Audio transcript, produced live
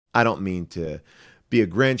I don't mean to be a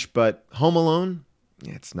Grinch, but Home Alone,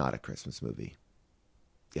 it's not a Christmas movie.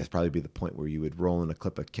 Yeah, it'd probably be the point where you would roll in a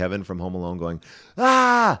clip of Kevin from Home Alone going,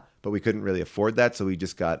 ah! But we couldn't really afford that, so we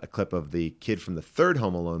just got a clip of the kid from the third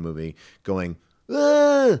Home Alone movie going,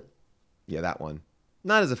 ah! Yeah, that one.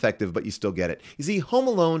 Not as effective, but you still get it. You see, Home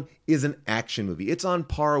Alone is an action movie. It's on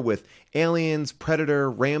par with Aliens, Predator,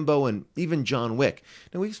 Rambo, and even John Wick.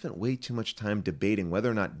 Now, we've spent way too much time debating whether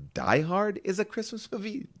or not Die Hard is a Christmas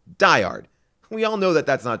movie. Die Hard. We all know that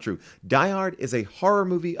that's not true. Die Hard is a horror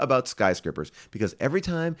movie about skyscrapers because every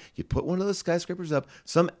time you put one of those skyscrapers up,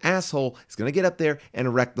 some asshole is going to get up there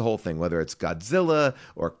and wreck the whole thing, whether it's Godzilla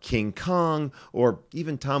or King Kong or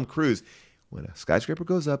even Tom Cruise. When a skyscraper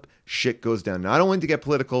goes up, shit goes down. Now, I don't want to get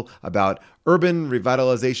political about urban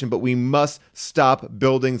revitalization, but we must stop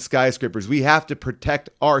building skyscrapers. We have to protect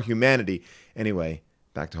our humanity. Anyway,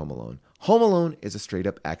 back to Home Alone. Home Alone is a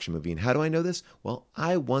straight-up action movie. And how do I know this? Well,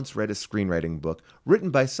 I once read a screenwriting book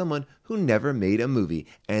written by someone who never made a movie.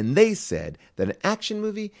 And they said that an action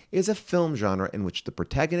movie is a film genre in which the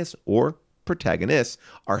protagonist or protagonists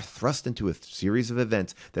are thrust into a series of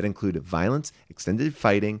events that include violence, extended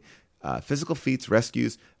fighting, physical feats,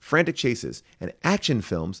 rescues, frantic chases, and action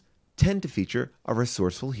films tend to feature a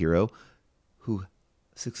resourceful hero who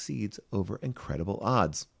succeeds over incredible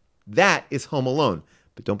odds. That is Home Alone.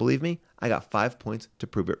 But don't believe me? I got 5 points to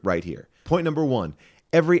prove it right here. Point number 1,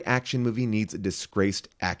 every action movie needs a disgraced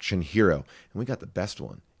action hero. And we got the best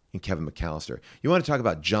one in Kevin McAllister. You want to talk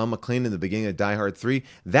about John McClane in the beginning of Die Hard 3?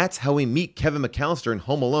 That's how we meet Kevin McAllister in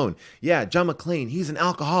Home Alone. Yeah, John McClane, he's an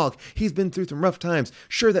alcoholic. He's been through some rough times.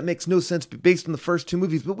 Sure, that makes no sense based on the first 2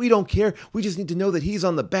 movies, but we don't care. We just need to know that he's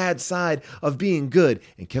on the bad side of being good.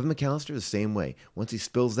 And Kevin McAllister the same way. Once he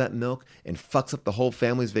spills that milk and fucks up the whole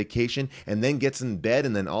family's vacation and then gets in bed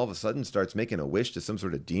and then all of a sudden starts making a wish to some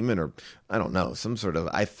sort of demon or, I don't know, some sort of,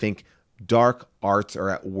 I think, dark arts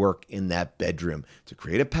are at work in that bedroom to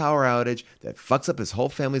create a power outage that fucks up his whole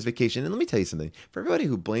family's vacation. And let me tell you something. For everybody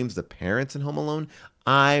who blames the parents in Home Alone,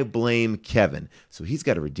 I blame Kevin. So he's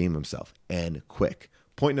got to redeem himself, and quick.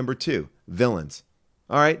 Point number 2, villains.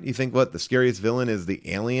 All right, you think what? The scariest villain is the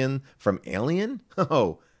alien from Alien?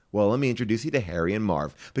 Oh, well, let me introduce you to Harry and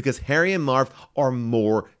Marv, because Harry and Marv are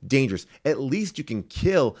more dangerous. At least you can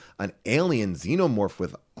kill an alien xenomorph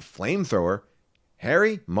with a flamethrower.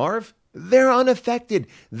 Harry, Marv, they're unaffected.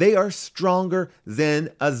 They are stronger than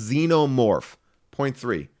a xenomorph. Point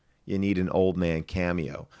 3, you need an old man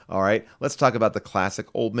cameo. All right, let's talk about the classic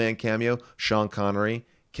old man cameo. Sean Connery,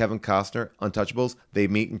 Kevin Costner, Untouchables. They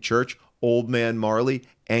meet in church. Old man Marley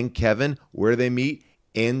and Kevin, where do they meet?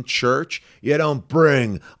 In church. You don't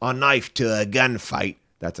bring a knife to a gunfight.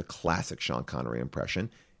 That's a classic Sean Connery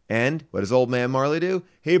impression. And what does old man Marley do?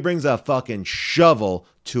 He brings a fucking shovel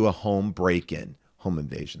to a home break-in. Home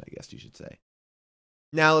invasion, I guess you should say.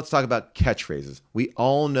 Now let's talk about catchphrases. We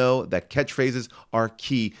all know that catchphrases are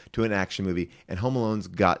key to an action movie, and Home Alone's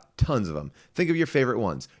got tons of them. Think of your favorite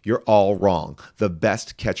ones. You're all wrong. The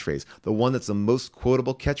best catchphrase, the one that's the most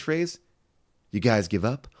quotable catchphrase. You guys give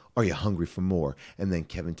up? Or are you hungry for more? And then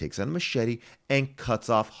Kevin takes out a machete and cuts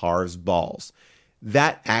off Harv's balls.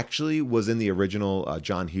 That actually was in the original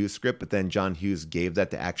John Hughes script, but then John Hughes gave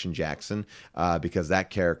that to Action Jackson because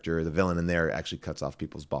that character, the villain in there, actually cuts off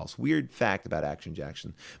people's balls. Weird fact about Action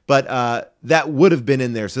Jackson. But that would have been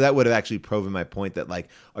in there, so that would have actually proven my point that, like,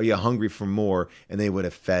 are you hungry for more? And they would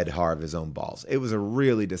have fed Harv his own balls. It was a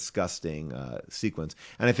really disgusting sequence.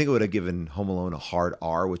 And I think it would have given Home Alone a hard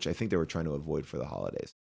R, which I think they were trying to avoid for the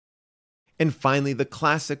holidays. And finally, the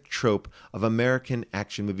classic trope of American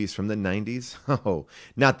action movies from the 90s. Oh,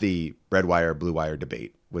 not the red wire, blue wire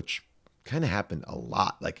debate, which kind of happened a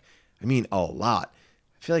lot. A lot.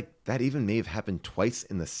 I feel like that even may have happened twice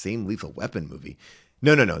in the same Lethal Weapon movie.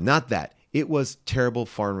 No, not that. It was terrible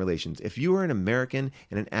foreign relations. If you were an American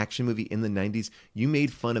in an action movie in the 90s, you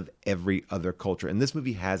made fun of every other culture. And this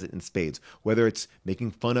movie has it in spades. Whether it's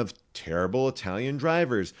making fun of terrible Italian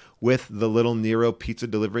drivers with the little Nero pizza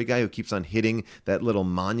delivery guy who keeps on hitting that little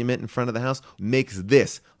monument in front of the house, makes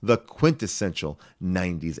this the quintessential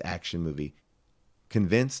 90s action movie.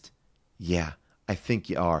 Convinced? Yeah. I think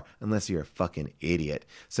you are, unless you're a fucking idiot.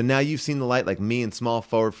 So now you've seen the light like me and small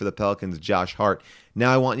forward for the Pelicans, Josh Hart.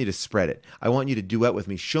 Now I want you to spread it. I want you to duet with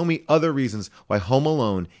me. Show me other reasons why Home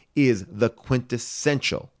Alone is the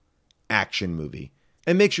quintessential action movie.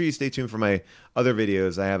 And make sure you stay tuned for my other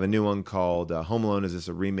videos. I have a new one called Home Alone Is This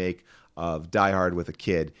a Remake of Die Hard with a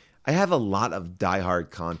Kid. I have a lot of Die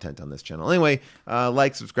Hard content on this channel. Anyway,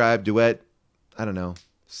 like, subscribe, duet. I don't know.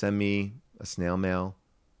 Send me a snail mail.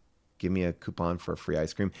 Give me a coupon for a free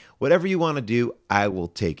ice cream. Whatever you want to do, I will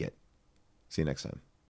take it. See you next time.